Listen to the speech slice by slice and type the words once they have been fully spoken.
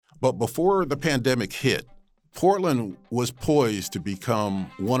But before the pandemic hit, Portland was poised to become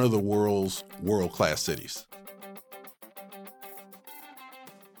one of the world's world-class cities.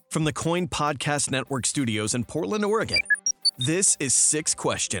 From the Coin Podcast Network studios in Portland, Oregon, this is Six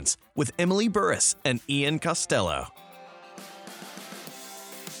Questions with Emily Burris and Ian Costello.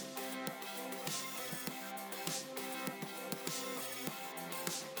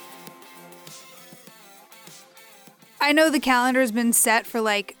 I know the calendar's been set for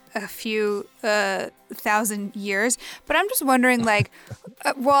like a few thousand years, but I'm just wondering, like,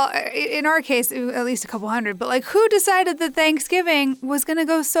 in our case, at least a couple hundred, but like, who decided that Thanksgiving was going to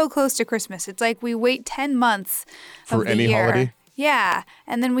go so close to Christmas? It's like we wait 10 months for of the any year. holiday. Yeah,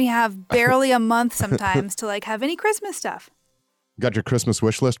 and then we have barely a month sometimes to like have any Christmas stuff. Got your Christmas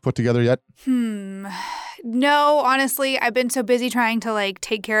wish list put together yet? No, honestly, I've been so busy trying to like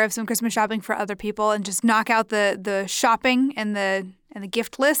take care of some Christmas shopping for other people and just knock out the shopping and the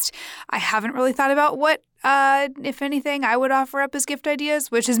gift list. I haven't really thought about what, if anything, I would offer up as gift ideas,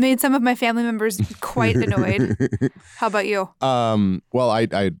 which has made some of my family members quite annoyed. How about you? Well,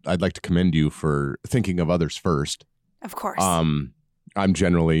 I'd like to commend you for thinking of others first. Of course. I'm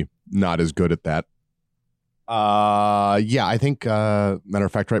generally not as good at that. Yeah, I think, matter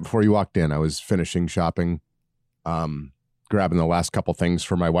of fact, right before you walked in, I was finishing shopping, grabbing the last couple things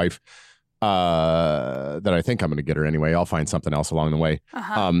for my wife, that I think I'm going to get her anyway. I'll find something else along the way.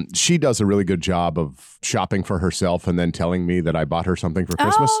 She does a really good job of shopping for herself and then telling me that I bought her something for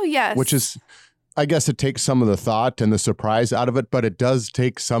Christmas. Oh, yes. Which is, I guess it takes some of the thought and the surprise out of it, but it does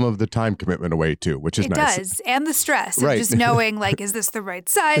take some of the time commitment away too, which is nice. It does. And the stress Right. of just knowing, like, is this the right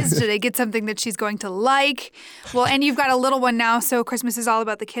size? Did I get something that she's going to like? Well, and you've got a little one now, so Christmas is all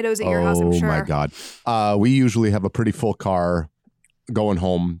about the kiddos at your house, I'm sure. Oh, my God. We usually have a pretty full car going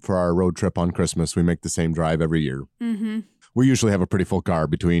home for our road trip on Christmas. We make the same drive every year. Mm-hmm. We usually have a pretty full car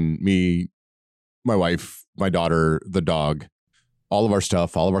between me, my wife, my daughter, the dog, all of our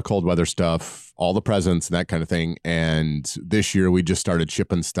stuff, all of our cold weather stuff, all the presents and that kind of thing. And this year we just started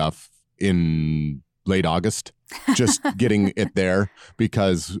shipping stuff in late August, just getting it there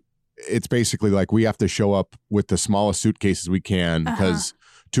because it's basically like we have to show up with the smallest suitcases we can because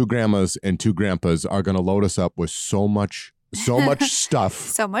two grandmas and two grandpas are going to load us up with so much stuff.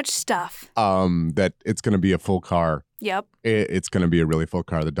 So much stuff. That it's going to be a full car. Yep. It's going to be a really full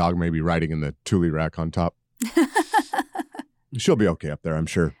car. The dog may be riding in the Thule rack on top. She'll be okay up there, I'm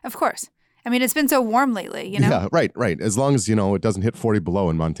sure. Of course. I mean, it's been so warm lately, you know? Yeah, right. As long as, it doesn't hit 40 below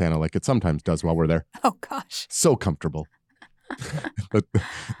in Montana like it sometimes does while we're there. Oh, gosh. So comfortable. But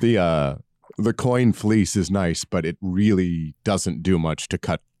the coin fleece is nice, but it really doesn't do much to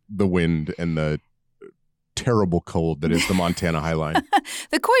cut the wind and the terrible cold that is the Montana High Line.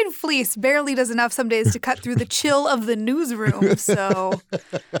 The coin fleece barely does enough some days to cut through the chill of the newsroom. So,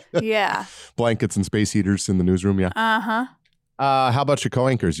 yeah. Blankets and space heaters in the newsroom, yeah. Uh-huh. How about your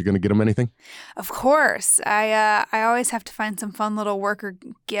co-anchors? You going to get them anything? Of course. I always have to find some fun little worker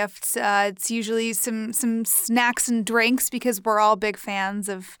gifts. It's usually some snacks and drinks because we're all big fans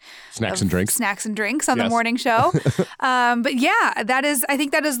of Snacks and drinks on the morning show. But yeah, I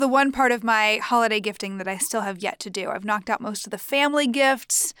think that is the one part of my holiday gifting that I still have yet to do. I've knocked out most of the family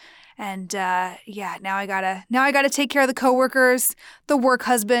gifts. And now I gotta take care of the coworkers, the work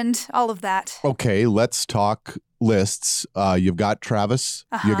husband, all of that. Okay, let's talk lists. You've got Travis,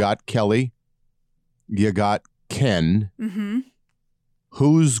 you got Kelly, you got Ken. Mm-hmm.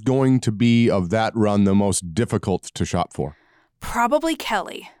 Who's going to be of that run the most difficult to shop for? Probably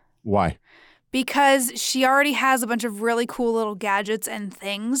Kelly. Why? Because she already has a bunch of really cool little gadgets and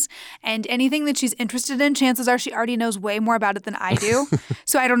things, and anything that she's interested in, chances are she already knows way more about it than I do.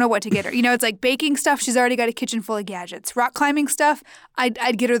 So I don't know what to get her. It's like baking stuff, she's already got a kitchen full of gadgets. Rock climbing stuff,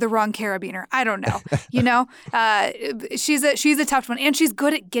 I'd get her the wrong carabiner. I don't know. She's a tough one, and she's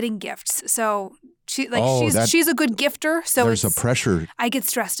good at getting gifts. So she's a good gifter. So there's a pressure. I get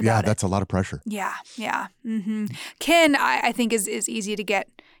stressed about it. Yeah, that's a lot of pressure. Yeah. Mm-hmm. Ken, I think is easy to get.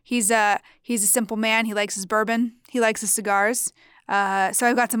 He's a simple man. He likes his bourbon. He likes his cigars. So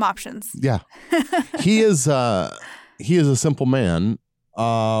I've got some options. Yeah, he is a simple man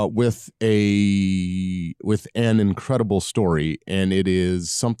with an incredible story, and it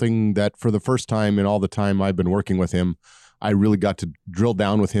is something that for the first time in all the time I've been working with him, I really got to drill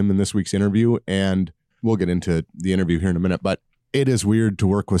down with him in this week's interview, and we'll get into the interview here in a minute. But it is weird to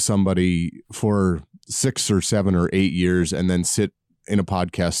work with somebody for 6 or 7 or 8 years and then sit in a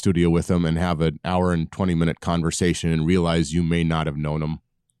podcast studio with them and have an hour and 20-minute conversation and realize you may not have known them.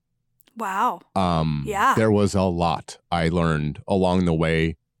 Wow. Yeah. There was a lot I learned along the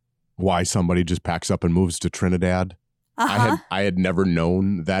way. Why somebody just packs up and moves to Trinidad. I had never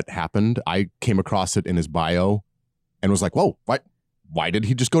known that happened. I came across it in his bio and was like, whoa, why did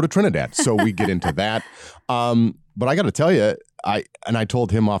he just go to Trinidad? So we get into that. But I got to tell you, I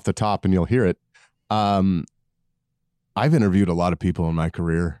told him off the top, and you'll hear it. I've interviewed a lot of people in my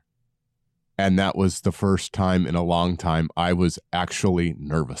career, and that was the first time in a long time I was actually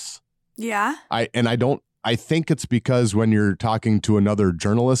nervous. Yeah. I think it's because when you're talking to another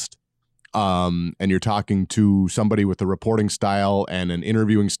journalist, and you're talking to somebody with a reporting style and an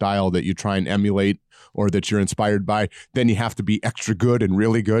interviewing style that you try and emulate or that you're inspired by, then you have to be extra good and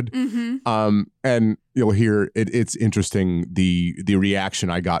really good. Mm-hmm. And you'll hear it's interesting, the reaction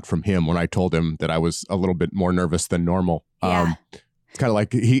I got from him when I told him that I was a little bit more nervous than normal. Yeah. It's kind of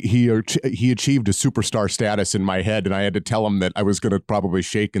like he achieved a superstar status in my head, and I had to tell him that I was going to probably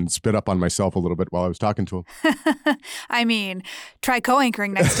shake and spit up on myself a little bit while I was talking to him. I mean, try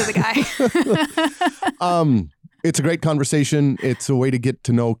co-anchoring next to the guy. It's a great conversation. It's a way to get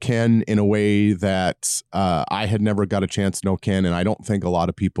to know Ken in a way that I had never got a chance to know Ken, and I don't think a lot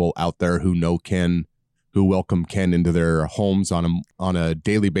of people out there who know Ken, who welcome Ken into their homes on a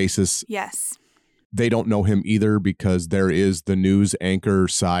daily basis. Yes. They don't know him either, because there is the news anchor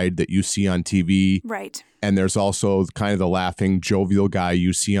side that you see on TV. Right. And there's also kind of the laughing, jovial guy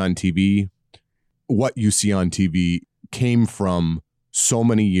you see on TV. What you see on TV came from so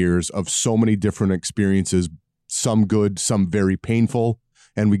many years of so many different experiences, some good, some very painful.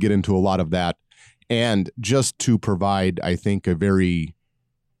 And we get into a lot of that. And just to provide, I think, a very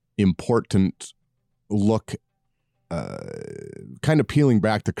important look, kind of peeling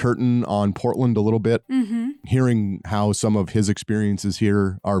back the curtain on Portland a little bit, hearing how some of his experiences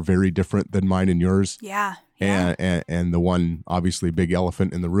here are very different than mine and yours. Yeah. And the one obviously big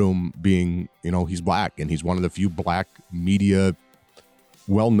elephant in the room being, he's black, and he's one of the few black media,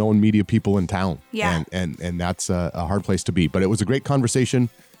 well-known media people in town. Yeah. And that's a hard place to be. But it was a great conversation,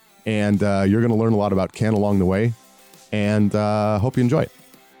 and you're going to learn a lot about Ken along the way, and hope you enjoy it.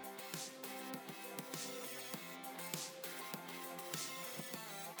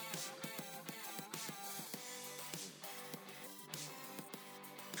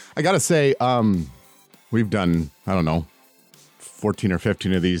 I got to say, we've done, 14 or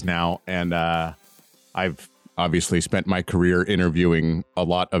 15 of these now. And I've obviously spent my career interviewing a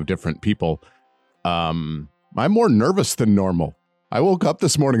lot of different people. I'm more nervous than normal. I woke up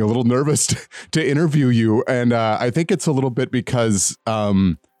this morning a little nervous to interview you. And I think it's a little bit because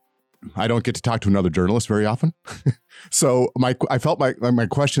I don't get to talk to another journalist very often. So I felt my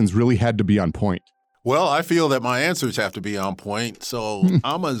questions really had to be on point. Well, I feel that my answers have to be on point, so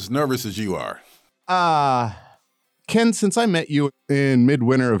I'm as nervous as you are. Ken, since I met you in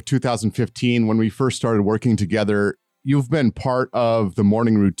midwinter of 2015, when we first started working together, you've been part of the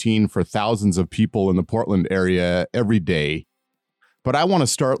morning routine for thousands of people in the Portland area every day. But I want to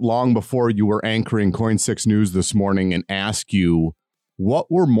start long before you were anchoring KOIN 6 News this morning and ask you,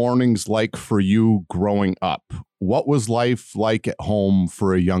 what were mornings like for you growing up? What was life like at home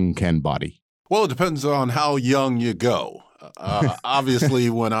for a young Ken Body? Well, it depends on how young you go. Obviously,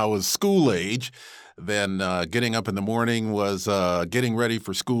 when I was school age, then getting up in the morning was getting ready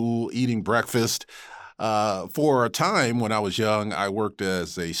for school, eating breakfast. For a time when I was young, I worked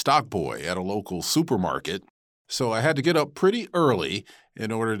as a stock boy at a local supermarket. So I had to get up pretty early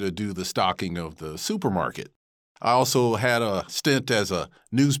in order to do the stocking of the supermarket. I also had a stint as a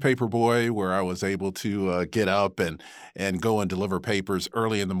newspaper boy where I was able to get up and go and deliver papers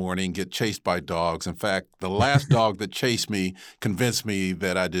early in the morning, get chased by dogs. In fact, the last dog that chased me convinced me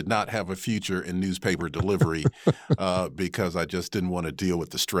that I did not have a future in newspaper delivery because I just didn't want to deal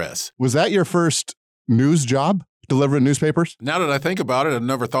with the stress. Was that your first news job, delivering newspapers? Now that I think about it, I've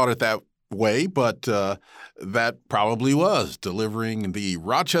never thought it that way, but that probably was delivering the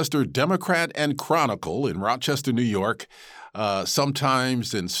Rochester Democrat and Chronicle in Rochester, New York.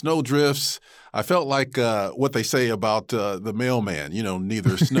 Sometimes in snowdrifts. I felt like what they say about the mailman,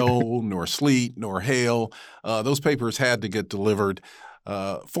 neither snow nor sleet nor hail. Those papers had to get delivered.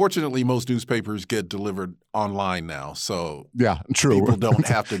 Fortunately, most newspapers get delivered online now, so yeah, true. People don't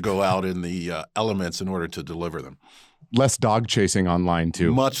have to go out in the elements in order to deliver them. Less dog chasing online,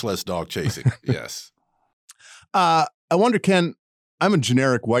 too. Much less dog chasing, yes. I wonder, Ken, I'm a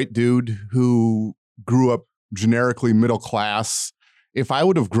generic white dude who grew up generically middle class. If I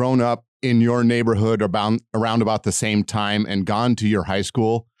would have grown up in your neighborhood around about the same time and gone to your high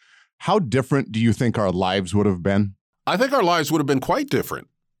school, how different do you think our lives would have been? I think our lives would have been quite different.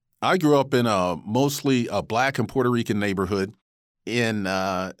 I grew up in mostly a Black and Puerto Rican neighborhood in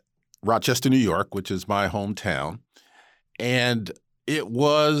Rochester, New York, which is my hometown. And it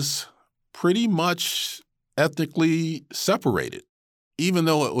was pretty much ethnically separated. Even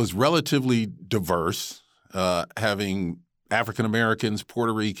though it was relatively diverse, having African Americans,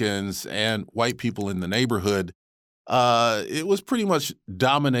 Puerto Ricans, and white people in the neighborhood, it was pretty much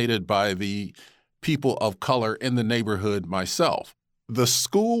dominated by the people of color in the neighborhood myself. The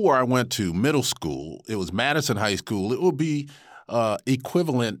school where I went to, middle school, it was Madison High School. It would be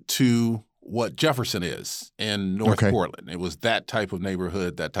equivalent to what Jefferson is in North Portland. It was that type of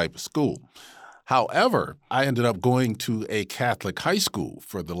neighborhood, that type of school. However, I ended up going to a Catholic high school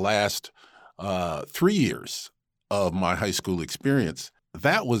for the last 3 years of my high school experience.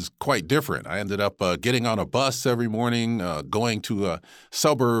 That was quite different. I ended up getting on a bus every morning, going to a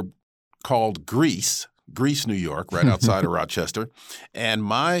suburb called Greece, New York, right outside of Rochester. And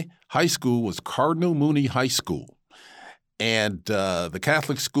my high school was Cardinal Mooney High School. And the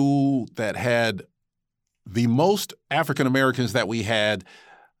Catholic school that had the most African Americans that we had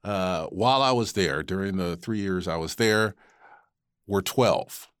while I was there, during the 3 years I was there, were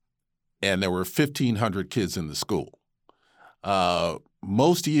 12. And there were 1,500 kids in the school.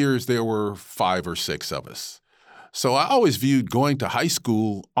 Most years there were 5 or 6 of us. So I always viewed going to high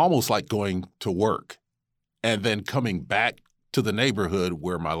school almost like going to work and then coming back to the neighborhood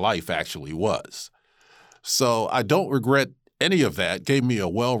where my life actually was. So I don't regret any of that. It gave me a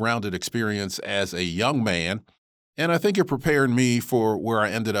well-rounded experience as a young man. And I think it prepared me for where I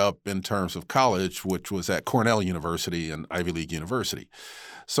ended up in terms of college, which was at Cornell University and Ivy League University.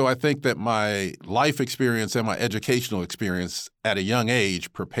 So I think that my life experience and my educational experience at a young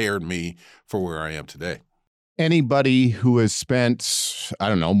age prepared me for where I am today. Anybody who has spent, I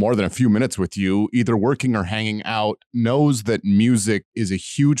don't know, more than a few minutes with you, either working or hanging out, knows that music is a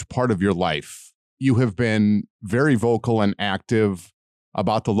huge part of your life. You have been very vocal and active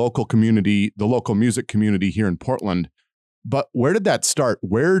about the local community, the local music community here in Portland. But where did that start?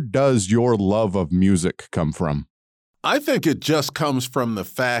 Where does your love of music come from? I think it just comes from the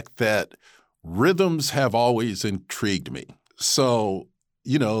fact that rhythms have always intrigued me. So,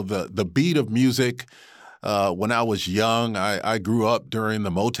 the beat of music, when I was young, I grew up during the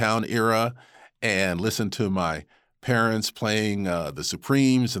Motown era and listened to my parents playing the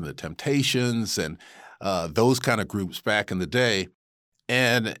Supremes and the Temptations and those kind of groups back in the day.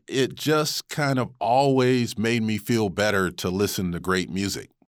 And it just kind of always made me feel better to listen to great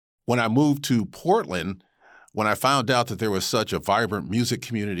music. When I moved to Portland, when I found out that there was such a vibrant music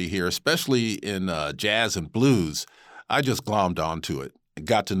community here, especially in jazz and blues, I just glommed onto it.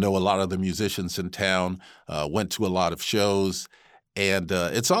 Got to know a lot of the musicians in town, went to a lot of shows, and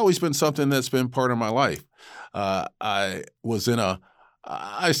it's always been something that's been part of my life. I was in a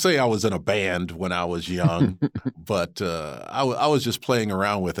band when I was young, but I was just playing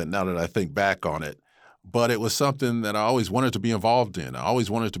around with it now that I think back on it. But it was something that I always wanted to be involved in. I always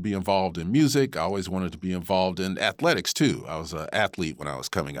wanted to be involved in music. I always wanted to be involved in athletics, too. I was an athlete when I was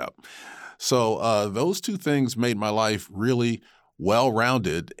coming up. So those two things made my life really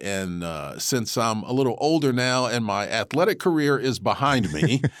well-rounded. And since I'm a little older now and my athletic career is behind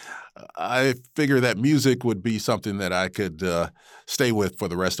me, I figure that music would be something that I could stay with for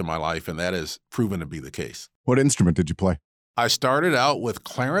the rest of my life, and that has proven to be the case. What instrument did you play? I started out with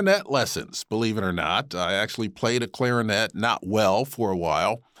clarinet lessons, believe it or not. I actually played a clarinet, not well, for a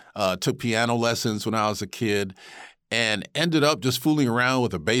while. Took piano lessons when I was a kid and ended up just fooling around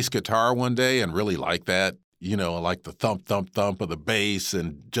with a bass guitar one day and really liked that. Like the thump, thump, thump of the bass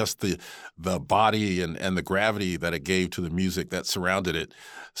and just the body and the gravity that it gave to the music that surrounded it.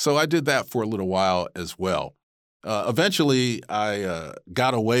 So I did that for a little while as well. Eventually, I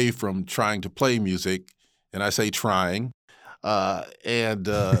got away from trying to play music, and I say trying, and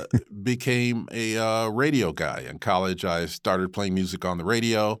became a radio guy. In college, I started playing music on the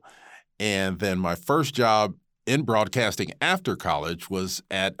radio, and then my first job in broadcasting after college was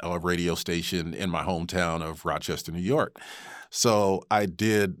at a radio station in my hometown of Rochester, New York. So I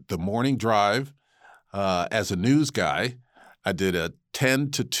did the morning drive as a news guy. I did a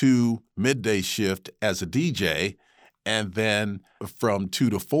 10 to 2 midday shift as a DJ. And then from 2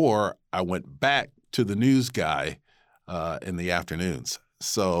 to 4, I went back to the news guy in the afternoons.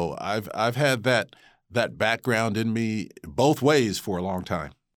 So I've had that background in me both ways for a long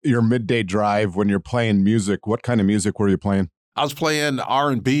time. Your midday drive when you're playing music, what kind of music were you playing? I was playing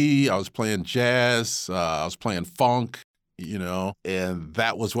R&B, I was playing jazz, I was playing funk, and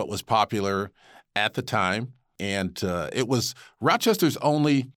that was what was popular at the time. And it was Rochester's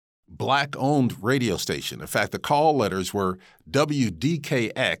only Black-owned radio station. In fact, the call letters were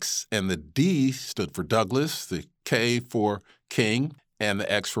WDKX, and the D stood for Douglas, the K for King, and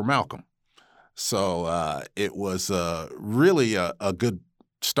the X for Malcolm. So it was really a good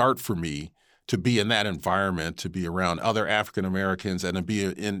start for me to be in that environment, to be around other African Americans, and to be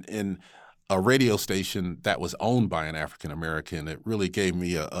in a radio station that was owned by an African American, it really gave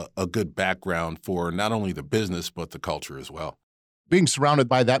me a good background for not only the business, but the culture as well. Being surrounded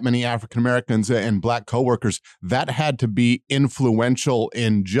by that many African Americans and Black coworkers, that had to be influential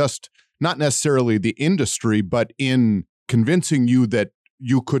in just not necessarily the industry, but in convincing you that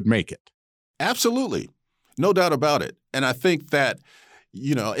you could make it. Absolutely. No doubt about it. And I think that,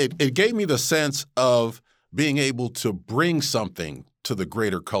 it gave me the sense of being able to bring something to the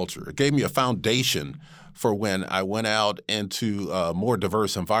greater culture. It gave me a foundation for when I went out into more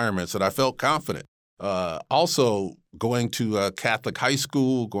diverse environments that I felt confident. Also, going to a Catholic high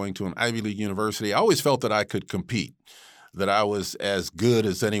school, going to an Ivy League university, I always felt that I could compete, that I was as good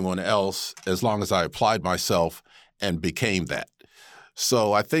as anyone else as long as I applied myself and became that.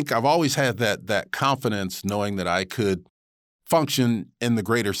 So I think I've always had that confidence knowing that I could function in the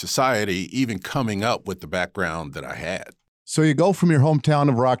greater society, even coming up with the background that I had. So you go from your hometown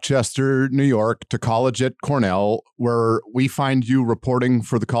of Rochester, New York, to college at Cornell, where we find you reporting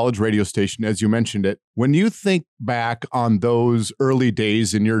for the college radio station, as you mentioned it. When you think back on those early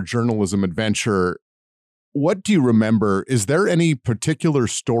days in your journalism adventure, what do you remember? Is there any particular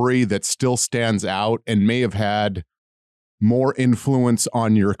story that still stands out and may have had more influence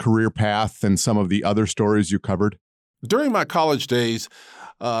on your career path than some of the other stories you covered? During my college days,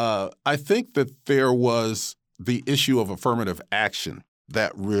 I think that there was the issue of affirmative action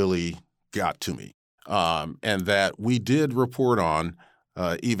that really got to me, and that we did report on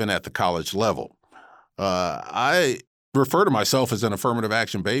even at the college level. I refer to myself as an affirmative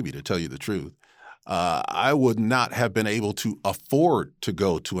action baby, to tell you the truth. I would not have been able to afford to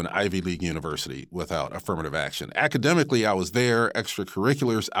go to an Ivy League university without affirmative action. Academically, I was there.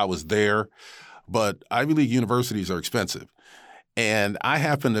 Extracurriculars, I was there. But Ivy League universities are expensive. And I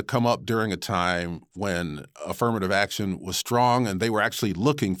happened to come up during a time when affirmative action was strong, and they were actually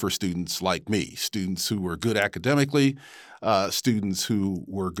looking for students like me, students who were good academically, students who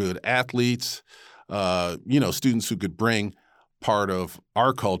were good athletes, students who could bring part of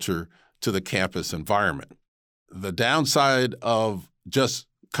our culture to the campus environment. The downside of just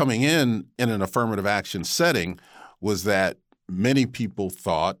coming in an affirmative action setting was that many people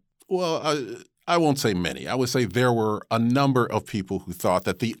thought, I won't say many. I would say there were a number of people who thought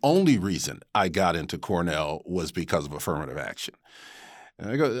that the only reason I got into Cornell was because of affirmative action.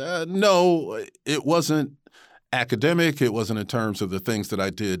 And I go, no, it wasn't academic. It wasn't in terms of the things that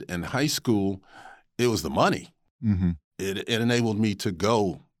I did in high school. It was the money. Mm-hmm. It enabled me to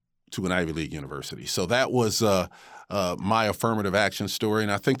go to an Ivy League university. So that was my affirmative action story.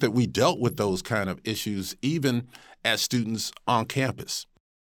 And I think that we dealt with those kind of issues even as students on campus.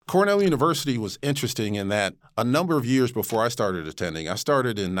 Cornell University was interesting in that a number of years before I started attending, I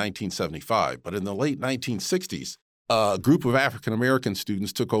started in 1975, but in the late 1960s, a group of African-American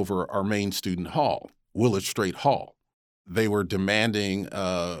students took over our main student hall, Willard Straight Hall. They were demanding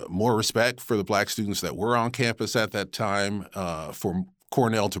more respect for the Black students that were on campus at that time, for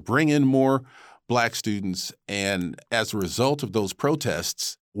Cornell to bring in more Black students. And as a result of those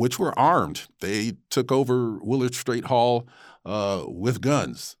protests, which were armed, they took over Willard Straight Hall with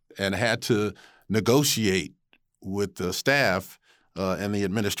guns and had to negotiate with the staff and the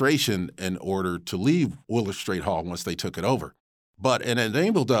administration in order to leave Willard Straight Hall once they took it over. But it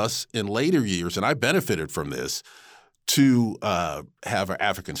enabled us in later years, and I benefited from this, to have an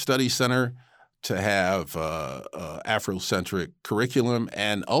African Studies Center, to have Afrocentric curriculum,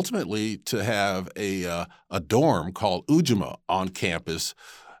 and ultimately to have a dorm called Ujima on campus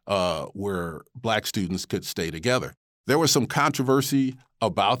where Black students could stay together. There was some controversy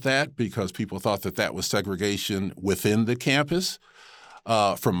about that because people thought that that was segregation within the campus.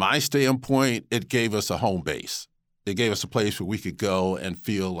 From my standpoint, it gave us a home base. It gave us a place where we could go and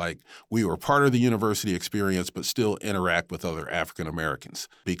feel like we were part of the university experience, but still interact with other African Americans.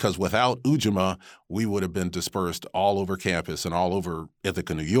 Because without Ujima, we would have been dispersed all over campus and all over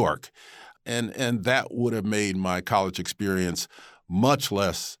Ithaca, New York. And that would have made my college experience much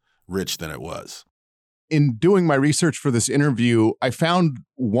less rich than it was. In doing my research for this interview, I found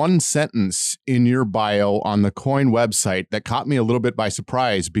one sentence in your bio on the KOIN website that caught me a little bit by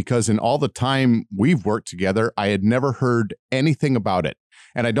surprise because in all the time we've worked together, I had never heard anything about it.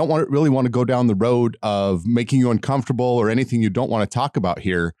 And I don't really want to go down the road of making you uncomfortable or anything you don't want to talk about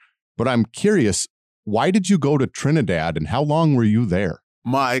here, but I'm curious, why did you go to Trinidad and how long were you there?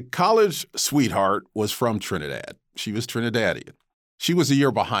 My college sweetheart was from Trinidad. She was Trinidadian. She was a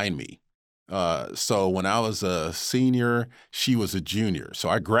year behind me. So when I was a senior, she was a junior. So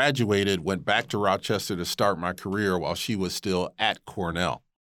I graduated, went back to Rochester to start my career while she was still at Cornell.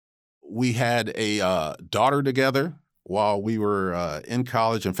 We had a daughter together while we were in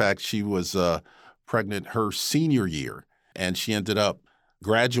college. In fact, she was pregnant her senior year, and she ended up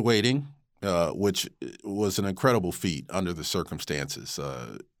graduating, which was an incredible feat under the circumstances.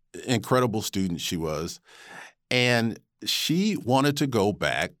 Incredible student she was. And she wanted to go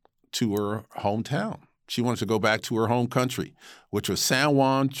back to her hometown. She wanted to go back to her home country, which was San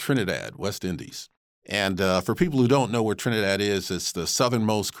Juan, Trinidad, West Indies. And for people who don't know where Trinidad is, it's the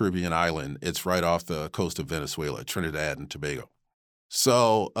southernmost Caribbean island. It's right off the coast of Venezuela, Trinidad and Tobago.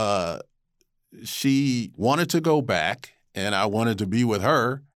 So she wanted to go back, and I wanted to be with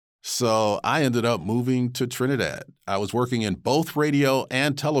her. So I ended up moving to Trinidad. I was working in both radio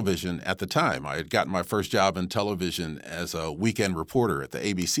and television at the time. I had gotten my first job in television as a weekend reporter at the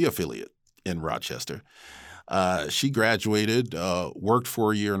ABC affiliate in Rochester. She graduated, worked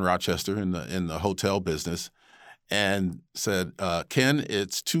for a year in Rochester in the hotel business, and said, Ken,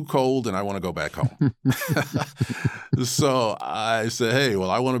 it's too cold and I want to go back home. So I said, hey, well,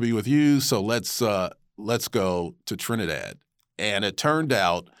 I want to be with you, so let's go to Trinidad. And it turned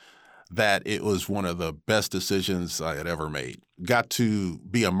out that it was one of the best decisions I had ever made. Got to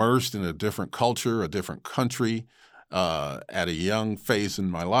be immersed in a different culture, a different country at a young phase in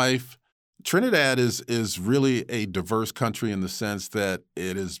my life. Trinidad is really a diverse country in the sense that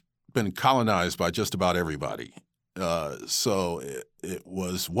it has been colonized by just about everybody. So it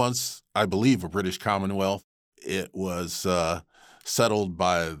was once, I believe, a British Commonwealth. It was settled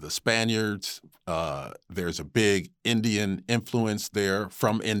by the Spaniards. There's a big Indian influence there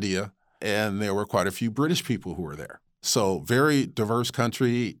from India, and there were quite a few British people who were there. So very diverse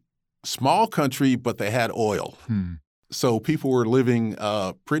country, small country, but they had oil. So people were living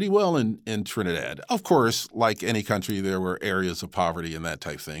pretty well in Trinidad. Of course, like any country, there were areas of poverty and that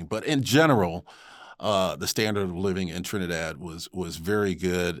type of thing. But in general, the standard of living in Trinidad was very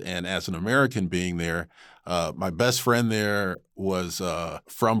good. And as an American being there, my best friend there was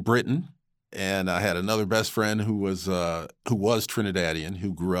from Britain. And I had another best friend who was Trinidadian,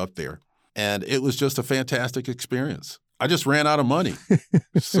 who grew up there. And it was just a fantastic experience. I just ran out of money.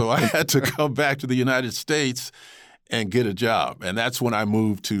 So I had to come back to the United States and get a job. And that's when I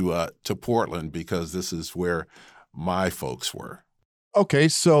moved to Portland, because this is where my folks were. Okay,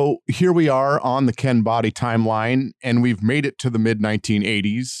 so here we are on the Ken Body timeline, and we've made it to the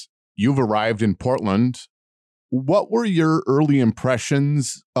mid-1980s. You've arrived in Portland. What were your early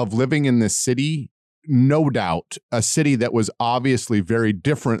impressions of living in this city? No doubt, a city that was obviously very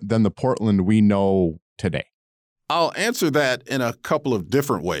different than the Portland we know today. I'll answer that in a couple of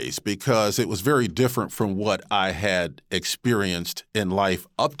different ways, because it was very different from what I had experienced in life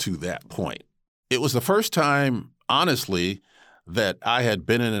up to that point. It was the first time, honestly, that I had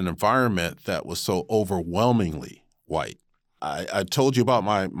been in an environment that was so overwhelmingly white. I told you about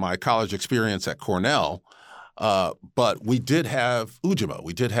my college experience at Cornell, but we did have Ujima.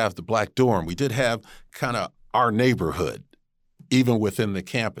 We did have the Black Dorm. We did have kind of our neighborhood, even within the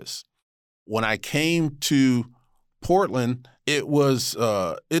campus. When I came to Portland,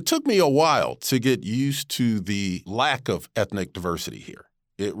 it took me a while to get used to the lack of ethnic diversity here.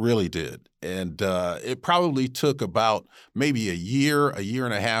 It really did. And it probably took about maybe a year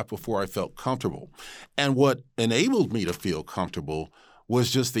and a half before I felt comfortable. And what enabled me to feel comfortable was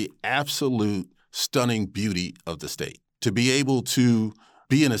just the absolute stunning beauty of the state. To be able to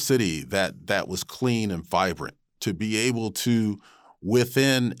be in a city that was clean and vibrant, to be able to,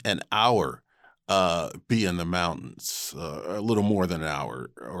 within an hour, be in the mountains, a little more than an hour,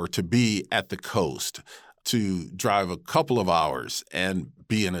 or to be at the coast, to drive a couple of hours and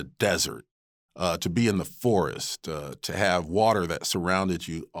be in a desert, to be in the forest, to have water that surrounded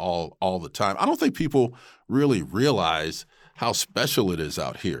you all the time. I don't think people really realize how special it is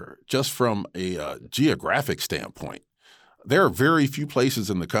out here, just from a geographic standpoint. There are very few places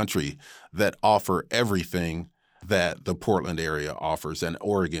in the country that offer everything that the Portland area offers, and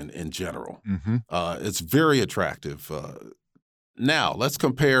Oregon in general. Mm-hmm. It's very attractive. Now, let's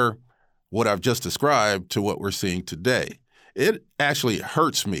compare what I've just described to what we're seeing today. It actually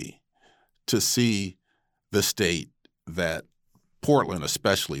hurts me to see the state that Portland,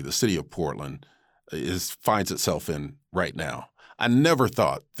 especially the city of Portland, finds itself in right now. I never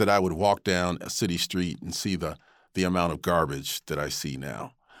thought that I would walk down a city street and see the amount of garbage that I see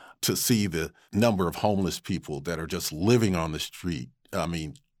now, to see the number of homeless people that are just living on the street. I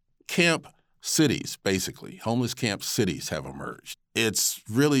mean, camp cities, basically, homeless camp cities have emerged. It's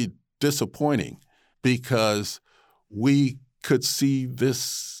really disappointing because we could see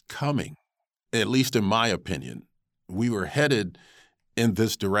this coming, at least in my opinion. We were headed in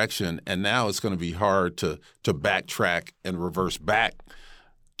this direction, and now it's going to be hard to backtrack and reverse back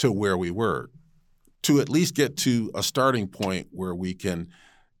to where we were, to at least get to a starting point where we can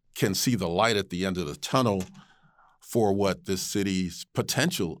see the light at the end of the tunnel for what this city's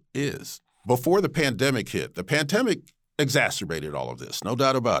potential is. Before the pandemic hit, the pandemic exacerbated all of this, no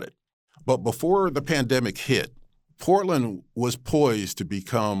doubt about it. But before the pandemic hit, Portland was poised to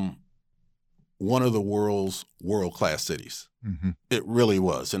become one of the world's world-class cities. Mm-hmm. It really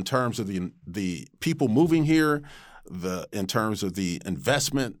was, in terms of the people moving here, in terms of the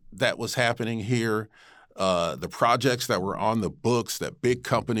investment that was happening here, the projects that were on the books that big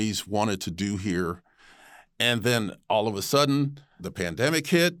companies wanted to do here. And then all of a sudden, the pandemic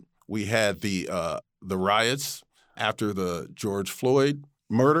hit. We had the riots after the George Floyd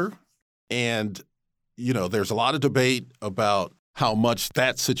murder. And, there's a lot of debate about how much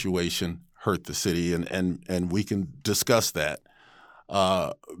that situation hurt the city, and we can discuss that.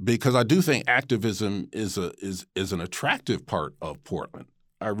 Because I do think activism is an attractive part of Portland.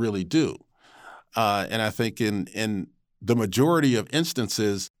 I really do. And I think in the majority of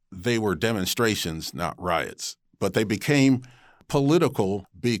instances, they were demonstrations, not riots. But they became political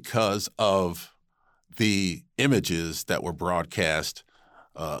because of the images that were broadcast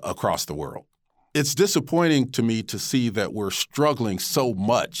across the world. It's disappointing to me to see that we're struggling so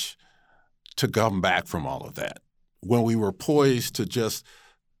much to come back from all of that, when we were poised to just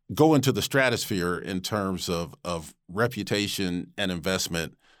go into the stratosphere in terms of reputation and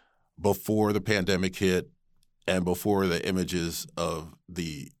investment before the pandemic hit and before the images of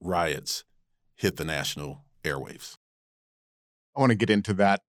the riots hit the national airwaves. I want to get into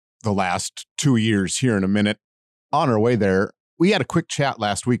that the last 2 years here in a minute. On our way there, we had a quick chat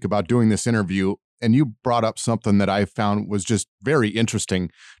last week about doing this interview, and you brought up something that I found was just very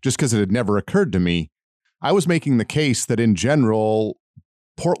interesting, just because it had never occurred to me. I was making the case that in general,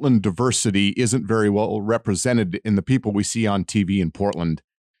 Portland diversity isn't very well represented in the people we see on TV in Portland.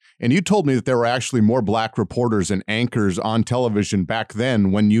 And you told me that there were actually more Black reporters and anchors on television back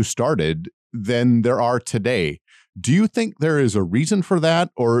then when you started than there are today. Do you think there is a reason for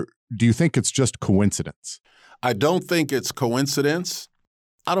that, or do you think it's just coincidence? I don't think it's coincidence.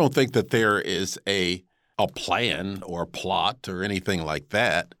 I don't think that there is a plan or a plot or anything like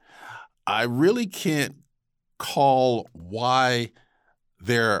that. I really can't call why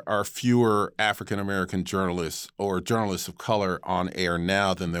there are fewer African-American journalists or journalists of color on air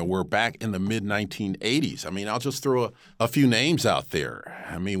now than there were back in the mid-1980s. I mean, I'll just throw a few names out there.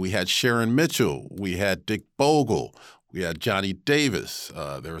 I mean, we had Sharon Mitchell. We had Dick Bogle. We had Johnny Davis.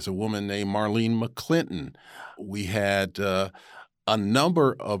 There was a woman named Marlene McClinton. We had a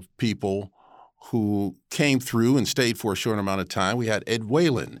number of people who came through and stayed for a short amount of time. We had Ed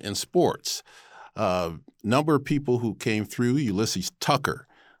Whalen in sports. Number of people who came through, Ulysses Tucker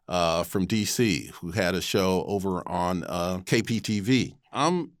from D.C., who had a show over on KPTV.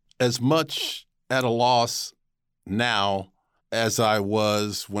 I'm as much at a loss now as I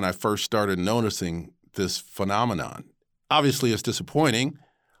was when I first started noticing this phenomenon. Obviously, it's disappointing,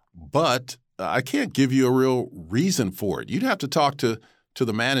 but I can't give you a real reason for it. You'd have to talk to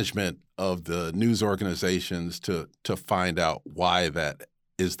the management of the news organizations to find out why that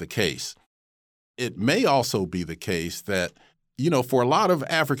is the case. It may also be the case that, for a lot of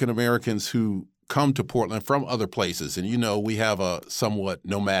African Americans who come to Portland from other places, and, we have a somewhat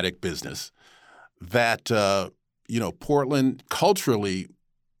nomadic business, that, Portland culturally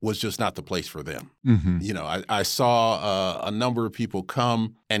was just not the place for them. Mm-hmm. I saw a number of people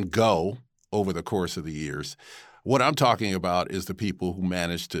come and go over the course of the years. What I'm talking about is the people who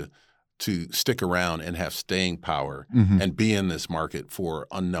managed to stick around and have staying power and be in this market for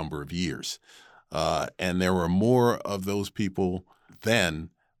a number of years. And there were more of those people then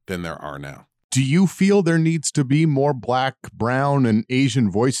than there are now. Do you feel there needs to be more Black, brown, and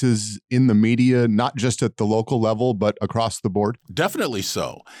Asian voices in the media, not just at the local level, but across the board? Definitely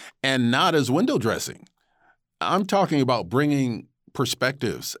so, and not as window dressing. I'm talking about bringing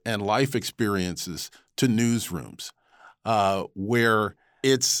perspectives and life experiences to newsrooms where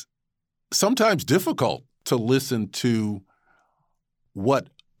it's sometimes difficult to listen to what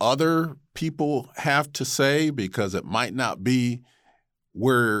other people have to say because it might not be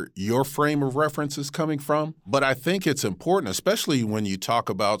where your frame of reference is coming from. But I think it's important, especially when you talk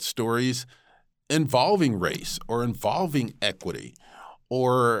about stories involving race or involving equity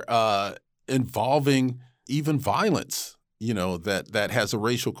or involving even violence, that has a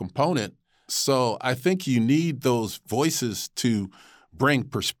racial component. So I think you need those voices to bring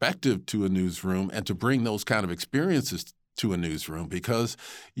perspective to a newsroom and to bring those kind of experiences to a newsroom because,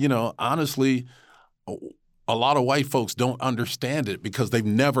 honestly, a lot of white folks don't understand it because they've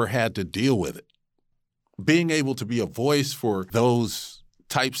never had to deal with it. Being able to be a voice for those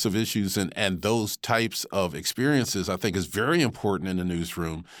types of issues and those types of experiences, I think, is very important in the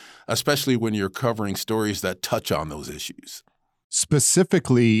newsroom, especially when you're covering stories that touch on those issues.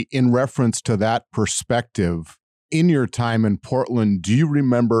 Specifically, in reference to that perspective, in your time in Portland, do you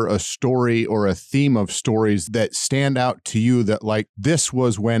remember a story or a theme of stories that stand out to you that, like, this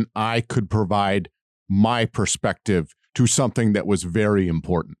was when I could provide my perspective to something that was very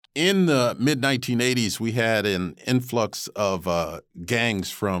important? In the mid-1980s, we had an influx of gangs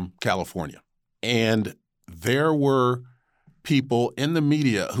from California. And there were people in the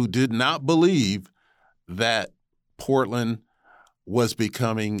media who did not believe that Portland was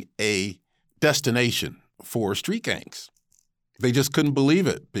becoming a destination for street gangs. They just couldn't believe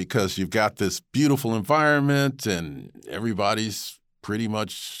it because you've got this beautiful environment and everybody's pretty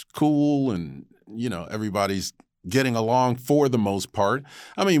much cool and, everybody's getting along for the most part.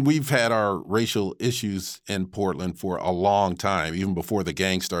 I mean, we've had our racial issues in Portland for a long time, even before the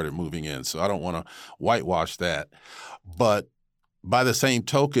gang started moving in. So I don't want to whitewash that. But by the same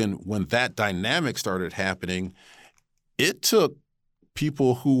token, when that dynamic started happening, it took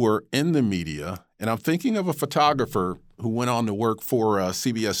people who were in the media, and I'm thinking of a photographer who went on to work for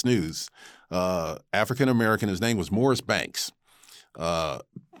CBS News, African-American. His name was Morris Banks,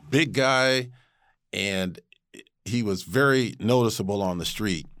 big guy, and he was very noticeable on the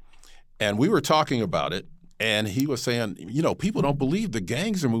street. And we were talking about it, and he was saying, people don't believe the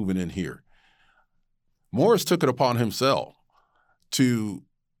gangs are moving in here. Morris took it upon himself to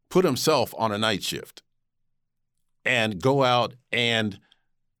put himself on a night shift and go out and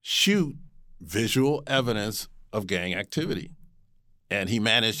shoot visual evidence of gang activity. And he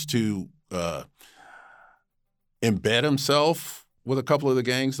managed to embed himself with a couple of the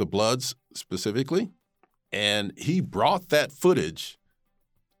gangs, the Bloods specifically. And he brought that footage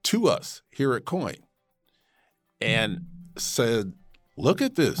to us here at KOIN and said, look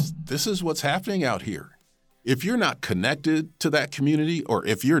at this. This is what's happening out here. If you're not connected to that community, or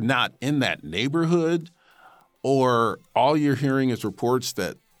if you're not in that neighborhood, or all you're hearing is reports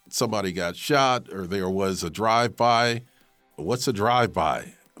that somebody got shot or there was a drive-by, what's a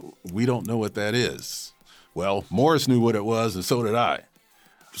drive-by? We don't know what that is. Well, Morris knew what it was, and so did I.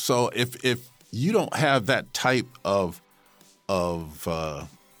 So if you don't have that type of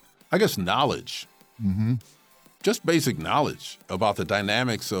knowledge, just basic knowledge about the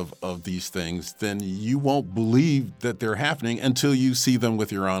dynamics of these things, then you won't believe that they're happening until you see them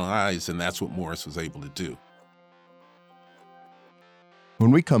with your own eyes, and that's what Morris was able to do. When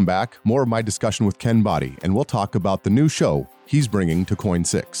we come back, more of my discussion with Ken Boddy, and we'll talk about the new show he's bringing to KOIN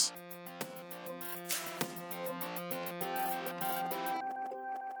 6.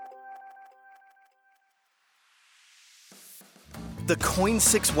 The KOIN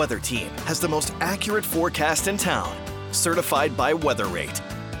 6 weather team has the most accurate forecast in town, certified by WeatherRate.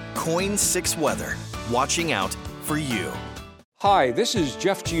 KOIN 6 Weather, watching out for you. Hi, this is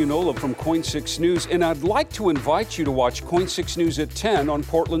Jeff Gianola from KOIN 6 News, and I'd like to invite you to watch KOIN 6 News at 10 on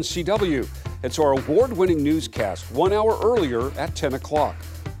Portland CW. It's our award-winning newscast 1 hour earlier at 10 o'clock.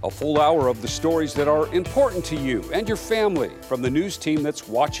 A full hour of the stories that are important to you and your family from the news team that's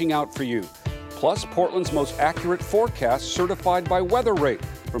watching out for you. Plus, Portland's most accurate forecast certified by WeatherRate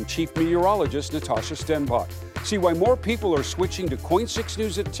from Chief Meteorologist Natasha Stenbach. See why more people are switching to KOIN 6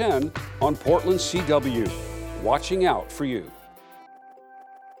 News at 10 on Portland CW. Watching out for you.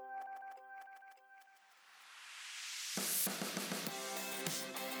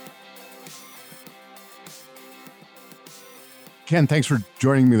 Ken, thanks for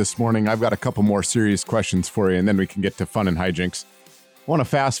joining me this morning. I've got a couple more serious questions for you, and then we can get to fun and hijinks. I want to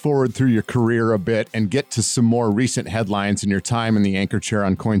fast forward through your career a bit and get to some more recent headlines in your time in the anchor chair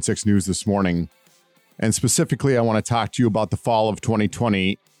on KOIN 6 News this morning. And specifically, I want to talk to you about the fall of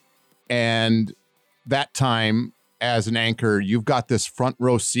 2020. And that time as an anchor, you've got this front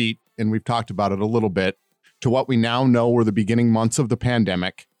row seat, and we've talked about it a little bit, to what we now know were the beginning months of the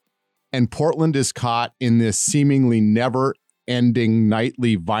pandemic. And Portland is caught in this seemingly never-ending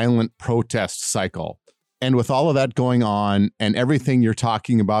nightly violent protest cycle. And with all of that going on and everything you're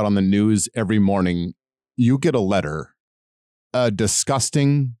talking about on the news every morning, you get a letter, a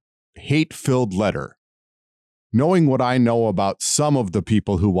disgusting, hate-filled letter. Knowing what I know about some of the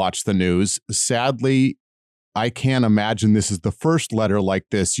people who watch the news, sadly, I can't imagine this is the first letter like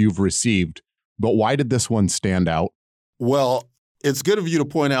this you've received. But why did this one stand out? Well, it's good of you to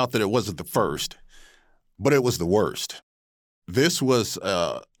point out that it wasn't the first, but it was the worst. This was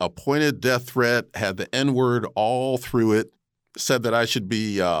a pointed death threat, had the N-word all through it, said that I should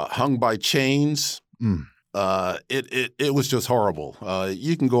be hung by chains. It was just horrible.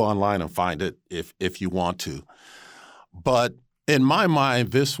 You can go online and find it if you want to. But In my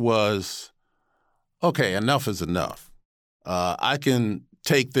mind, this was, okay, enough is enough. I can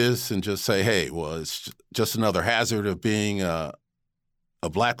take this and just say, hey, well, it's just another hazard of being a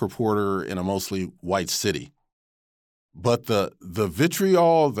black reporter in a mostly white city. But the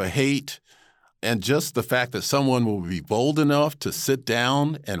vitriol, the hate, and just the fact that someone will be bold enough to sit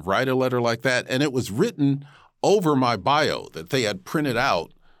down and write a letter like that, and it was written over my bio that they had printed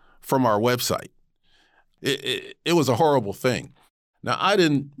out from our website. It was a horrible thing. Now, I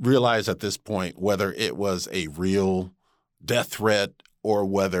didn't realize at this point whether it was a real death threat or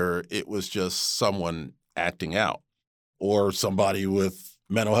whether it was just someone acting out or somebody with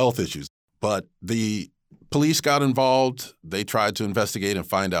mental health issues. But the police got involved. They tried to investigate and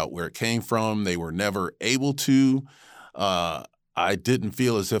find out where it came from. They were never able to. I didn't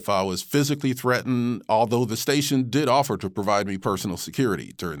feel as if I was physically threatened, although the station did offer to provide me personal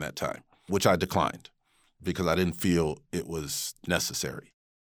security during that time, which I declined because I didn't feel it was necessary.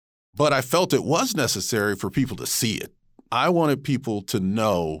 But I felt it was necessary for people to see it. I wanted people to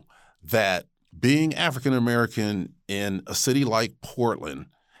know that being African American in a city like Portland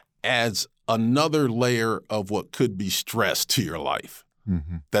adds another layer of what could be stress to your life.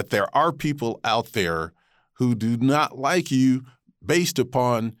 Mm-hmm. That there are people out there who do not like you based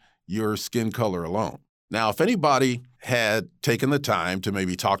upon your skin color alone. Now, if anybody had taken the time to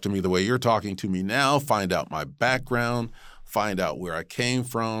maybe talk to me the way you're talking to me now, find out my background, find out where I came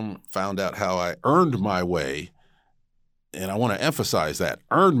from, found out how I earned my way, and I want to emphasize that,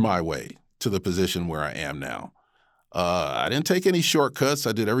 earned my way to the position where I am now. I didn't take any shortcuts.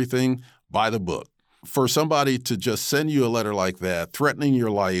 I did everything by the book. For somebody to just send you a letter like that, threatening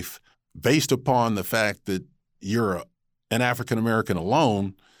your life based upon the fact that you're an African American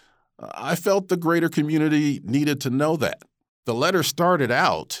alone, I felt the greater community needed to know that. The letter started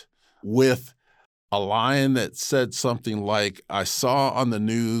out with a line that said something like, I saw on the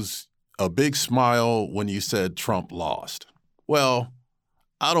news a big smile when you said Trump lost. Well,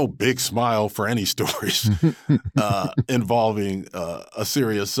 I don't big smile for any stories involving a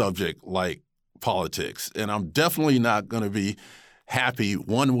serious subject like politics. And I'm definitely not going to be happy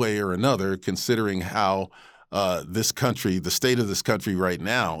one way or another considering how this country, the state of this country right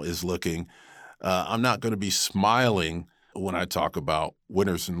now is looking. I'm not going to be smiling when I talk about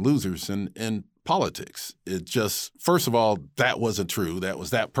winners and losers in politics. It just, first of all, that wasn't true. That was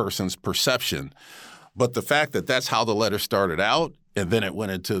that person's perception. But the fact that that's how the letter started out, and then it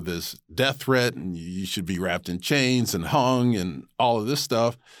went into this death threat, and you should be wrapped in chains and hung and all of this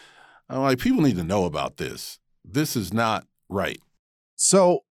stuff, I'm like, people need to know about this. This is not right.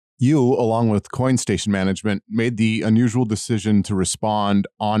 So you, along with Coin Station Management, made the unusual decision to respond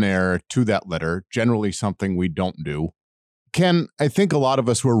on air to that letter, generally something we don't do. Ken, I think a lot of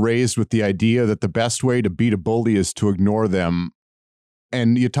us were raised with the idea that the best way to beat a bully is to ignore them.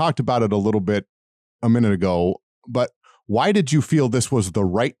 And you talked about it a little bit a minute ago, but why did you feel this was the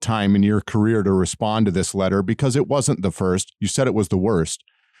right time in your career to respond to this letter? Because it wasn't the first. You said it was the worst.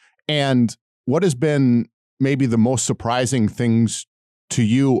 And what has been maybe the most surprising things to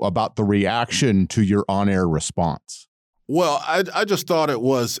you about the reaction to your on-air response? Well, I just thought it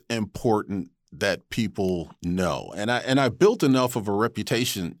was important that people know. And I built enough of a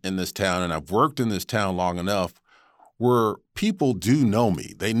reputation in this town, and I've worked in this town long enough where people do know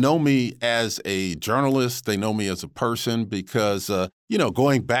me. They know me as a journalist. They know me as a person because,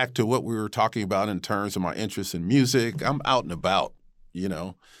 going back to what we were talking about in terms of my interest in music, I'm out and about,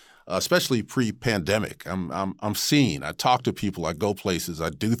 especially pre-pandemic. I'm seen. I talk to people. I go places. I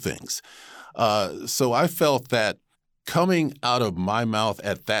do things. So I felt that coming out of my mouth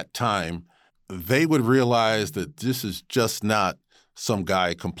at that time, they would realize that this is just not some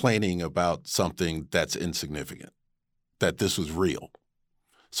guy complaining about something that's insignificant, that this was real.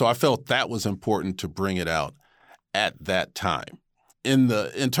 So I felt that was important to bring it out at that time. In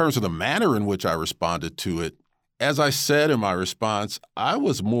terms of the manner in which I responded to it, as I said in my response, I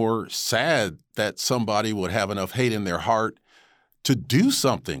was more sad that somebody would have enough hate in their heart to do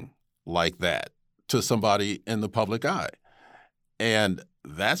something like that to somebody in the public eye. And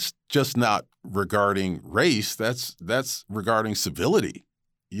that's just not regarding race. That's regarding civility,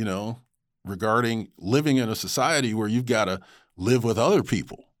 regarding living in a society where you've got to live with other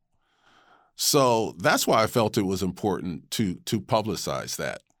people. So that's why I felt it was important to publicize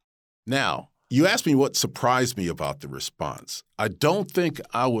that. Now, you asked me what surprised me about the response. I don't think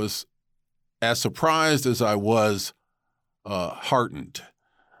I was as surprised as I was heartened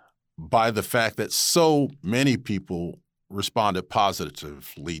by the fact that so many people responded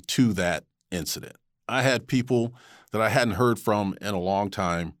positively to that incident. I had people that I hadn't heard from in a long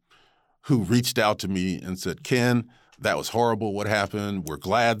time who reached out to me and said, Ken, that was horrible what happened. We're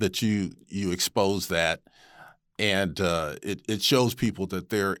glad that you exposed that. And it shows people that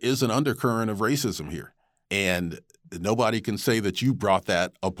there is an undercurrent of racism here. And nobody can say that you brought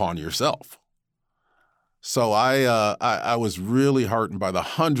that upon yourself. So I was really heartened by the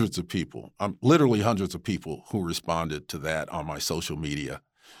hundreds of people, literally hundreds of people who responded to that on my social media.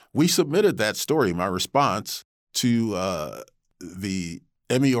 We submitted that story, my response, to the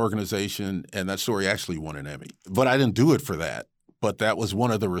Emmy organization, and that story actually won an Emmy. But I didn't do it for that. But that was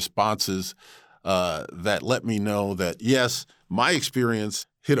one of the responses that let me know that, yes, my experience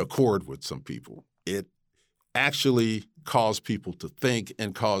hit a chord with some people. It actually caused people to think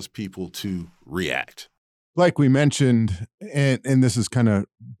and caused people to react. Like we mentioned, and this is kind of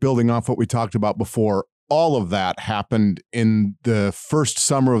building off what we talked about before, all of that happened in the first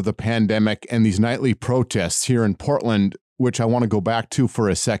summer of the pandemic and these nightly protests here in Portland, which I want to go back to for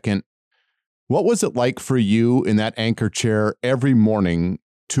a second. What was it like for you in that anchor chair every morning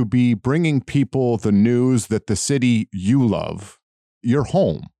to be bringing people the news that the city you love, your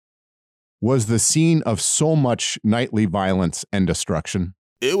home, was the scene of so much nightly violence and destruction?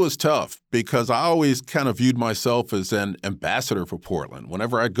 It was tough because I always kind of viewed myself as an ambassador for Portland.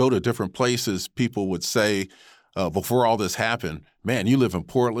 Whenever I'd go to different places, people would say, before all this happened, man, you live in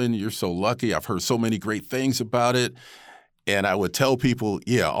Portland. You're so lucky. I've heard so many great things about it. And I would tell people,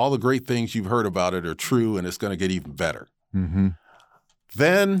 yeah, all the great things you've heard about it are true, and it's going to get even better. Mm-hmm.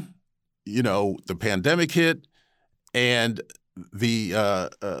 Then, the pandemic hit and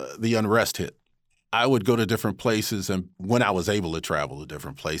the unrest hit. I would go to different places, and when I was able to travel to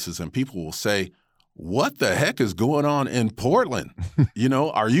different places, and people will say, what the heck is going on in Portland?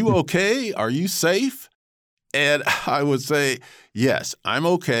 Are you okay? Are you safe? And I would say, yes, I'm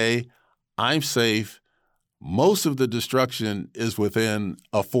okay. I'm safe. Most of the destruction is within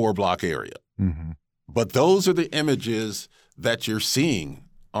a 4-block area. Mm-hmm. But those are the images that you're seeing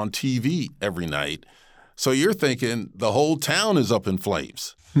on TV every night. So you're thinking the whole town is up in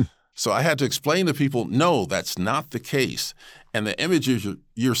flames. So I had to explain to people, no, that's not the case. And the images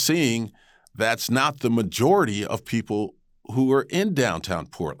you're seeing, that's not the majority of people who are in downtown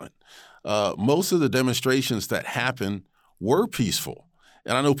Portland. Most of the demonstrations that happened were peaceful.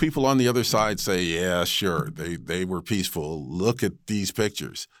 And I know people on the other side say, yeah, sure, they were peaceful. Look at these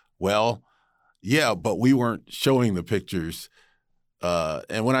pictures. Well, yeah, but we weren't showing the pictures.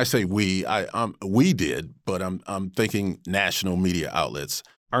 And when I say we did, but I'm thinking national media outlets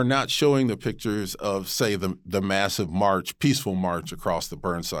are not showing the pictures of, say, the massive march, peaceful march across the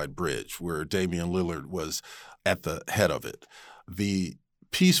Burnside Bridge, where Damian Lillard was at the head of it. The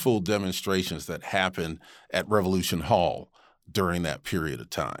peaceful demonstrations that happened at Revolution Hall during that period of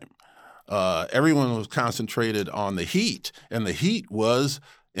time. Everyone was concentrated on the heat, and the heat was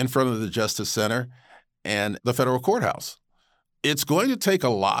in front of the Justice Center and the federal courthouse. It's going to take a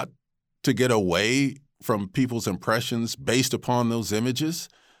lot to get away from people's impressions based upon those images.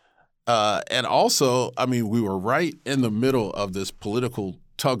 And also, we were right in the middle of this political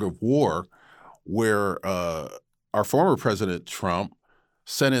tug of war where our former President Trump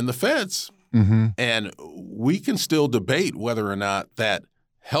sent in the feds. Mm-hmm. And we can still debate whether or not that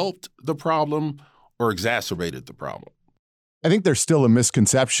helped the problem or exacerbated the problem. I think there's still a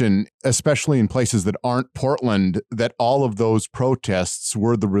misconception, especially in places that aren't Portland, that all of those protests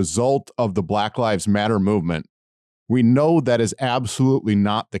were the result of the Black Lives Matter movement. We know that is absolutely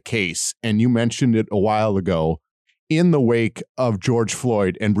not the case. And you mentioned it a while ago. In the wake of George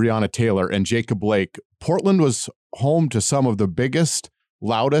Floyd and Breonna Taylor and Jacob Blake, Portland was home to some of the biggest,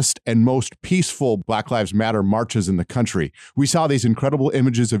 loudest, and most peaceful Black Lives Matter marches in the country. We saw these incredible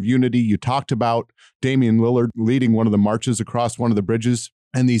images of unity. You talked about Damian Lillard leading one of the marches across one of the bridges,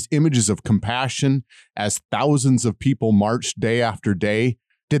 and these images of compassion as thousands of people marched day after day.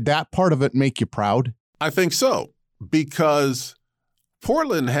 Did that part of it make you proud? I think so, because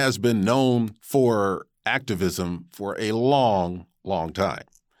Portland has been known for activism for a long, long time.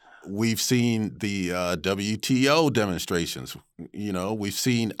 We've seen the WTO demonstrations. We've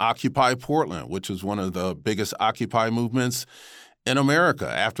seen Occupy Portland, which was one of the biggest Occupy movements in America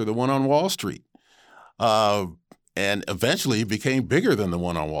after the one on Wall Street. And eventually became bigger than the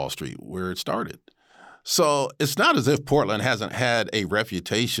one on Wall Street where it started. So it's not as if Portland hasn't had a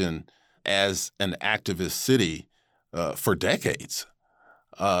reputation as an activist city for decades.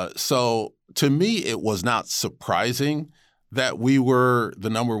 So to me, it was not surprising that we were the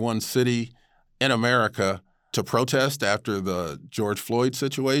number one city in America to protest after the George Floyd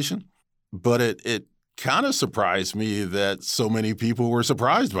situation. But it kind of surprised me that so many people were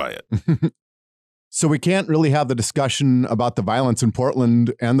surprised by it. So we can't really have the discussion about the violence in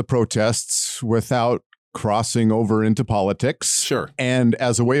Portland and the protests without crossing over into politics. Sure. And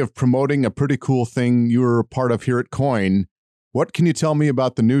as a way of promoting a pretty cool thing you're a part of here at KOIN, what can you tell me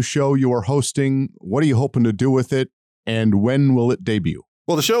about the new show you are hosting? What are you hoping to do with it? And when will it debut?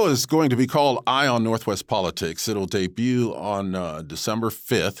 Well, the show is going to be called Eye on Northwest Politics. It'll debut on December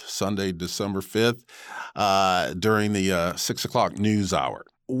 5th, Sunday, December 5th, during the 6 o'clock news hour.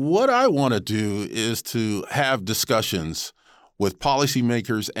 What I want to do is to have discussions with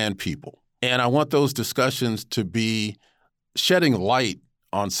policymakers and people. And I want those discussions to be shedding light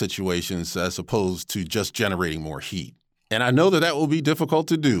on situations as opposed to just generating more heat. And I know that will be difficult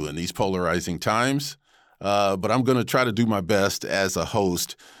to do in these polarizing times. But I'm going to try to do my best as a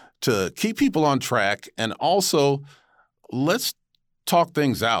host to keep people on track. And also, let's talk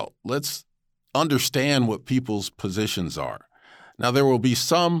things out. Let's understand what people's positions are. Now, there will be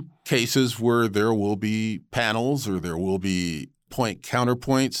some cases where there will be panels or there will be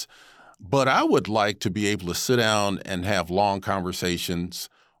counterpoints. But I would like to be able to sit down and have long conversations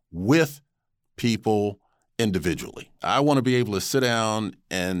with people individually. I want to be able to sit down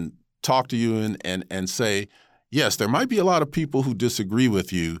and talk to you and say, yes, there might be a lot of people who disagree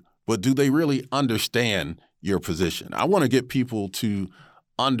with you, but do they really understand your position? I want to get people to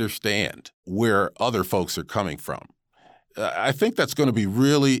understand where other folks are coming from. I think that's going to be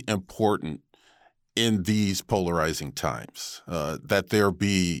really important in these polarizing times, that there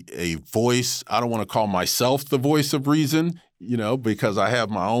be a voice. I don't want to call myself the voice of reason, because I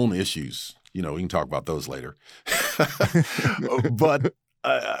have my own issues. We can talk about those later. But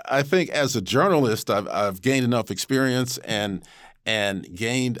I think as a journalist, I've gained enough experience and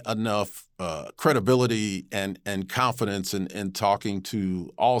gained enough credibility and confidence in talking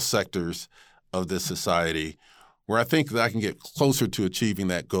to all sectors of this society, where I think that I can get closer to achieving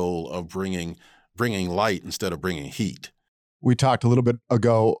that goal of bringing light instead of bringing heat. We talked a little bit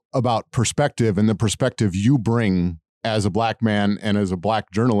ago about perspective and the perspective you bring as a Black man and as a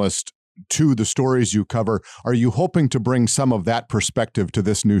Black journalist to the stories you cover. Are you hoping to bring some of that perspective to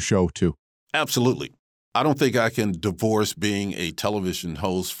this new show too? Absolutely. I don't think I can divorce being a television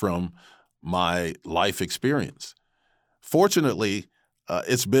host from my life experience. Fortunately,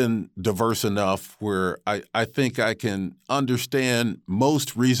 it's been diverse enough where I think I can understand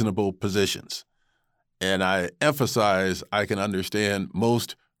most reasonable positions. And I emphasize I can understand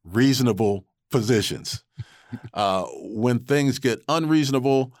most reasonable positions. When things get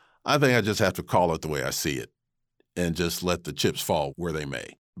unreasonable, I think I just have to call it the way I see it and just let the chips fall where they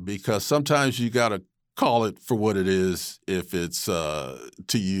may. Because sometimes you got to call it for what it is if it's to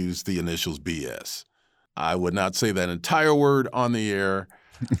use the initials BS. I would not say that entire word on the air,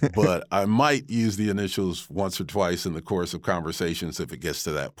 but I might use the initials once or twice in the course of conversations if it gets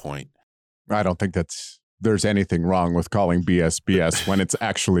to that point. I don't think there's anything wrong with calling BS when it's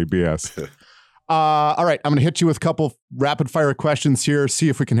actually BS. All right, I'm going to hit you with a couple rapid fire questions here, see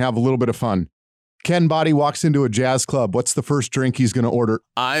if we can have a little bit of fun. Ken Boddy walks into a jazz club. What's the first drink he's going to order?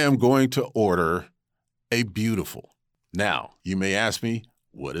 I am going to order a beautiful. Now, you may ask me,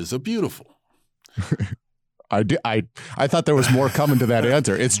 what is a beautiful? I thought there was more coming to that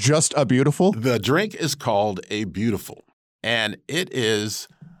answer. It's just a beautiful? The drink is called a beautiful, and it is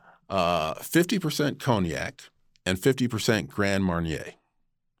 50% cognac and 50% Grand Marnier.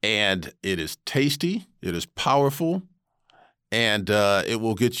 And it is tasty, it is powerful, and it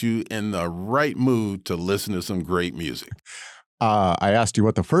will get you in the right mood to listen to some great music. I asked you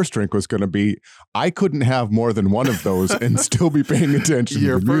what the first drink was going to be. I couldn't have more than one of those and still be paying attention to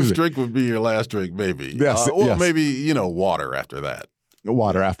the music. Your first drink would be your last drink, maybe. Yes. Or maybe, water after that.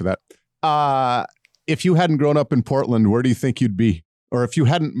 Water after that. If you hadn't grown up in Portland, where do you think you'd be? Or if you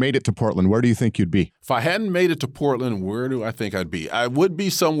hadn't made it to Portland, where do you think you'd be? If I hadn't made it to Portland, where do I think I'd be? I would be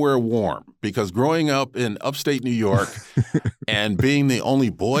somewhere warm, because growing up in upstate New York and being the only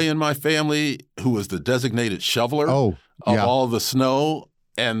boy in my family who was the designated shoveler of all the snow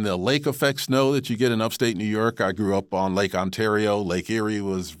and the lake effect snow that you get in upstate New York. I grew up on Lake Ontario. Lake Erie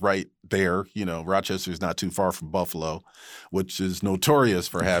was right there. Rochester's not too far from Buffalo, which is notorious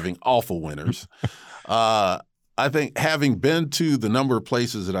for having awful winters. I think having been to the number of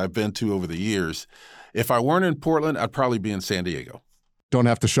places that I've been to over the years, if I weren't in Portland, I'd probably be in San Diego. Don't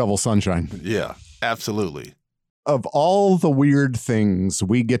have to shovel sunshine. Yeah, absolutely. Of all the weird things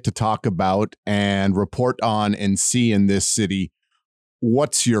we get to talk about and report on and see in this city,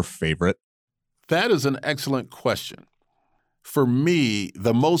 what's your favorite? That is an excellent question. For me,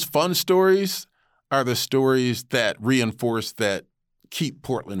 the most fun stories are the stories that reinforce that keep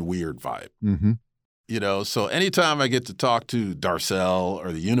Portland weird vibe. Mm-hmm. So anytime I get to talk to Darcel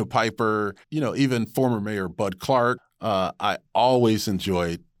or the Unipiper, even former Mayor Bud Clark, I always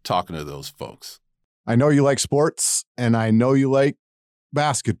enjoy talking to those folks. I know you like sports, and I know you like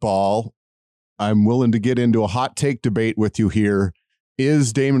basketball. I'm willing to get into a hot take debate with you here.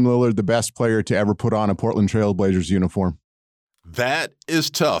 Is Damian Lillard the best player to ever put on a Portland Trail Blazers uniform? That is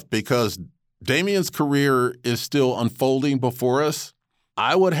tough because Damian's career is still unfolding before us.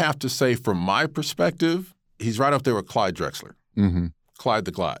 I would have to say, from my perspective, he's right up there with Clyde Drexler. Mm-hmm. Clyde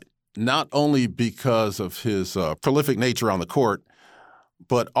the Glide. Not only because of his prolific nature on the court,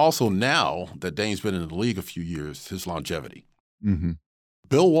 but also now that Dame's been in the league a few years, his longevity. Mm-hmm.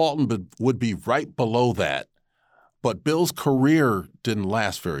 Bill Walton would be right below that, but Bill's career didn't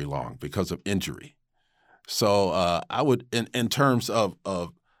last very long because of injury. So I would, in terms of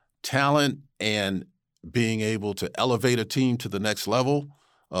talent and being able to elevate a team to the next level,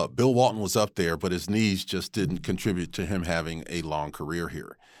 Bill Walton was up there, but his knees just didn't contribute to him having a long career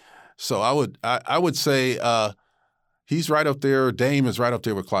here. So I would say he's right up there. Dame is right up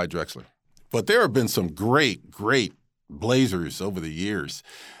there with Clyde Drexler. But there have been some great Blazers over the years.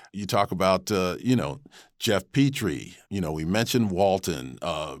 You talk about, Jeff Petrie. We mentioned Walton,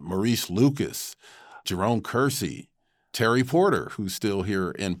 Maurice Lucas, Jerome Kersey, Terry Porter, who's still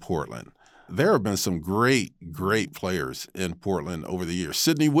here in Portland. There have been some great players in Portland over the years.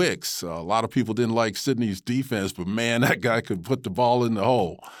 Sidney Wicks. A lot of people didn't like Sidney's defense, but, man, that guy could put the ball in the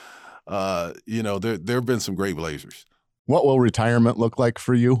hole. There have been some great Blazers. What will retirement look like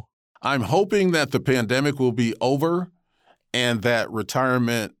for you? I'm hoping that the pandemic will be over and that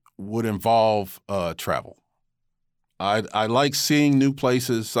retirement would involve travel. I like seeing new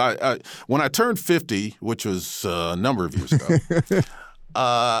places. When I turned 50, which was a number of years ago,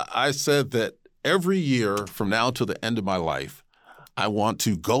 I said that every year from now to the end of my life, I want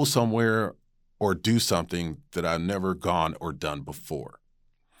to go somewhere or do something that I've never gone or done before.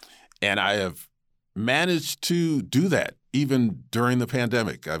 And I have managed to do that. Even during the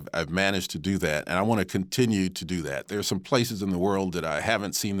pandemic, I've managed to do that, and I want to continue to do that. There are some places in the world that I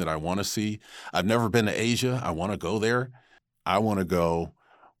haven't seen that I want to see. I've never been to Asia. I want to go there. I want to go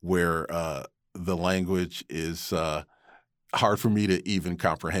where the language is hard for me to even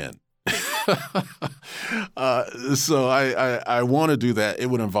comprehend. So I want to do that. It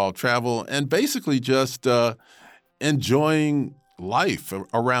would involve travel and basically just enjoying life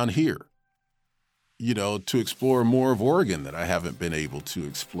around here. To explore more of Oregon that I haven't been able to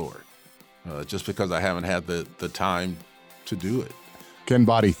explore, just because I haven't had the time to do it. Ken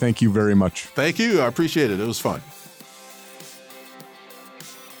Boddy, thank you very much. Thank you. I appreciate it. It was fun.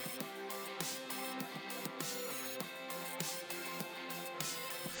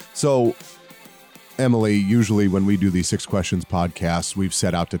 So, Emily, usually when we do these 6 Questions podcasts, we've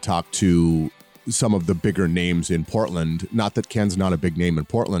set out to talk to some of the bigger names in Portland. Not that Ken's not a big name in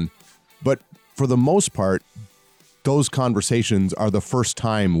Portland, but for the most part, those conversations are the first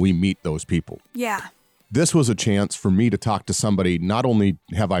time we meet those people. Yeah. This was a chance for me to talk to somebody not only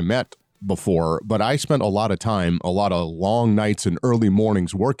have I met before, but I spent a lot of long nights and early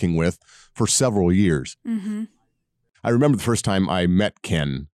mornings working with for several years. Mm-hmm. I remember the first time I met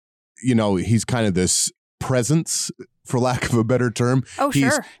Ken. He's kind of this presence, for lack of a better term. Oh,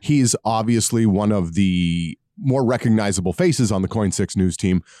 sure. He's obviously one of the more recognizable faces on the Coin 6 News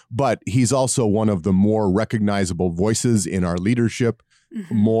team, but he's also one of the more recognizable voices in our leadership,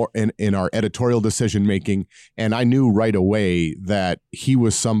 more in our editorial decision making. And I knew right away that he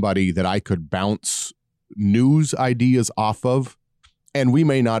was somebody that I could bounce news ideas off of. And we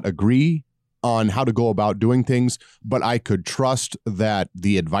may not agree on how to go about doing things, but I could trust that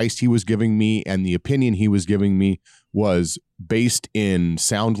the advice he was giving me and the opinion he was giving me was based in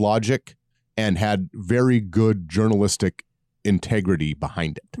sound logic and had very good journalistic integrity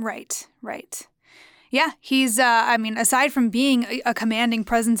behind it. Right. Yeah, he's, aside from being a commanding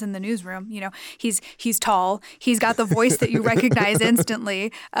presence in the newsroom, he's tall. He's got the voice that you recognize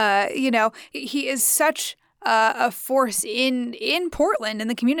instantly. He is such a force in Portland, in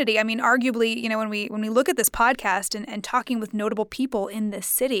the community. I mean, arguably, when we look at this podcast and talking with notable people in this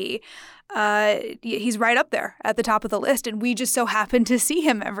city, he's right up there at the top of the list, and we just so happen to see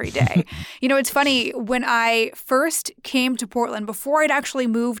him every day. It's funny, when I first came to Portland, before I'd actually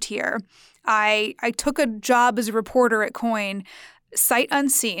moved here, I took a job as a reporter at Coin, sight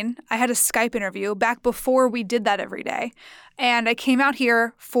unseen. I had a Skype interview back before we did that every day, and I came out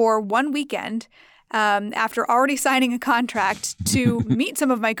here for one weekend after already signing a contract to meet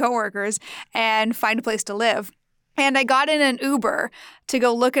some of my coworkers and find a place to live. And I got in an Uber to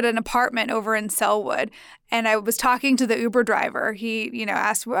go look at an apartment over in Selwood. And I was talking to the Uber driver. He,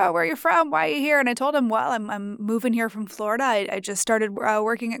 asked, well, where are you from? Why are you here? And I told him, well, I'm moving here from Florida. I just started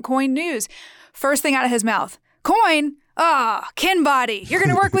working at Coin News. First thing out of his mouth, Coin? oh, Ken Body, you're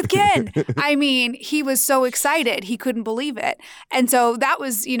going to work with Ken. I mean, he was so excited. He couldn't believe it. And so that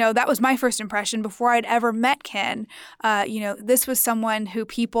was my first impression before I'd ever met Ken. This was someone who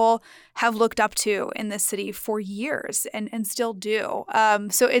people have looked up to in this city for years and still do.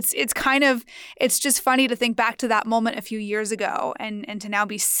 So it's just funny to think back to that moment a few years ago and to now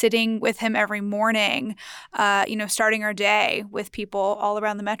be sitting with him every morning, starting our day with people all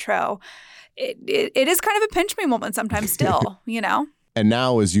around the metro. It is kind of a pinch me moment sometimes still, And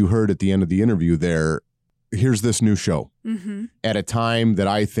now, as you heard at the end of the interview there, here's this new show at a time that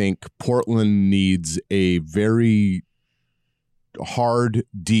I think Portland needs a very hard,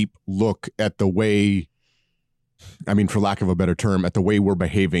 deep look at the way, for lack of a better term, at the way we're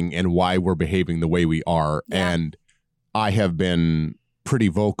behaving and why we're behaving the way we are. Yeah. And I have been pretty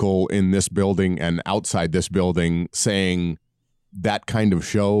vocal in this building and outside this building saying that kind of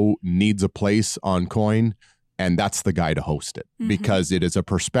show needs a place on KOIN, and that's the guy to host it because it is a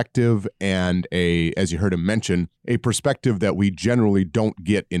perspective and as you heard him mention, a perspective that we generally don't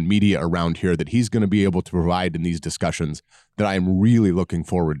get in media around here that he's going to be able to provide in these discussions that I'm really looking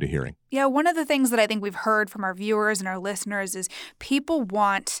forward to hearing. Yeah, one of the things that I think we've heard from our viewers and our listeners is people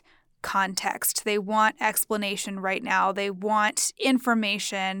want context. They want explanation right now. They want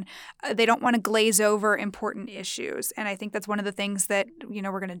information. They don't want to glaze over important issues. And I think that's one of the things that,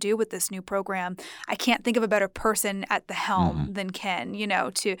 we're going to do with this new program. I can't think of a better person at the helm than Ken,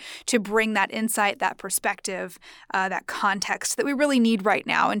 to bring that insight, that perspective, that context that we really need right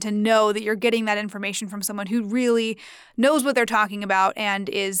now, and to know that you're getting that information from someone who really knows what they're talking about and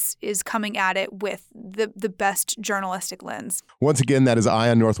is coming at it with the best journalistic lens. Once again, that is Eye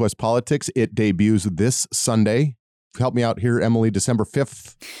on Northwest Politics. It debuts this Sunday. Help me out here, Emily. December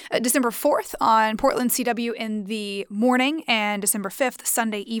 5th. December 4th on Portland CW in the morning, and December 5th,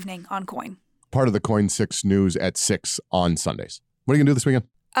 Sunday evening on KOIN. Part of the KOIN 6 News at 6 on Sundays. What are you going to do this weekend?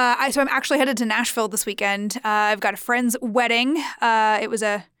 So I'm actually headed to Nashville this weekend. I've got a friend's wedding. It was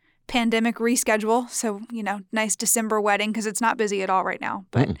a pandemic reschedule. So, nice December wedding because it's not busy at all right now.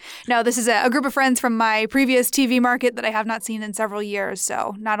 But no, this is a group of friends from my previous TV market that I have not seen in several years.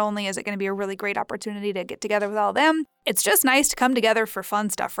 So not only is it going to be a really great opportunity to get together with all of them, it's just nice to come together for fun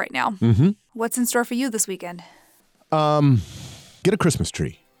stuff right now. What's in store for you this weekend? Get a Christmas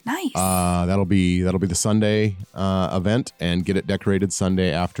tree. Nice. That'll be the Sunday event, and get it decorated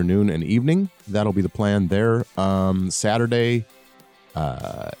Sunday afternoon and evening. That'll be the plan there. Saturday,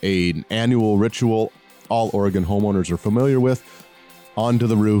 an annual ritual all Oregon homeowners are familiar with. Onto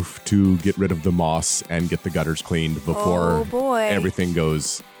the roof to get rid of the moss and get the gutters cleaned before everything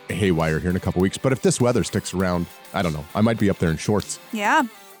goes haywire here in a couple weeks. But if this weather sticks around, I don't know. I might be up there in shorts. Yeah.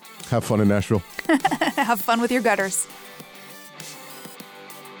 Have fun in Nashville. Have fun with your gutters.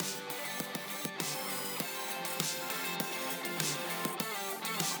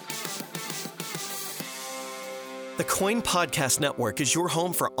 The KOIN Podcast Network is your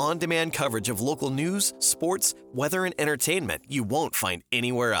home for on-demand coverage of local news, sports, weather, and entertainment you won't find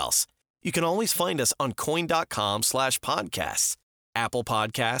anywhere else. You can always find us on KOIN.com/podcasts, Apple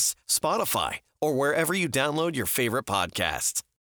Podcasts, Spotify, or wherever you download your favorite podcasts.